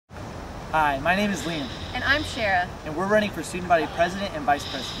Hi, my name is Liam, And I'm Shara, and we're running for Student Body President and Vice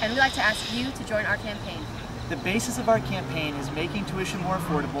President. and we'd like to ask you to join our campaign. The basis of our campaign is making tuition more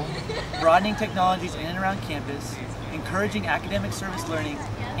affordable, broadening technologies in and around campus, encouraging academic service learning,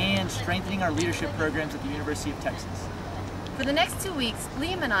 and strengthening our leadership programs at the University of Texas. For the next 2 weeks,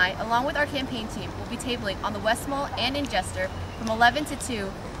 Liam and I, along with our campaign team, will be tabling on the West Mall and in Jester from 11 to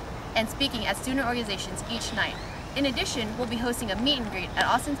 2 and speaking at student organizations each night. In addition, we'll be hosting a meet and greet at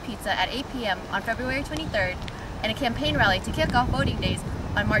Austin's Pizza at 8 p.m. on February 23rd and a campaign rally to kick off voting days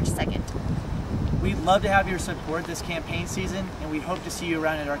on March 2nd. We'd love to have your support this campaign season, and we hope to see you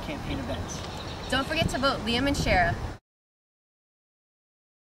around at our campaign events. Don't forget to vote Liam and Shara.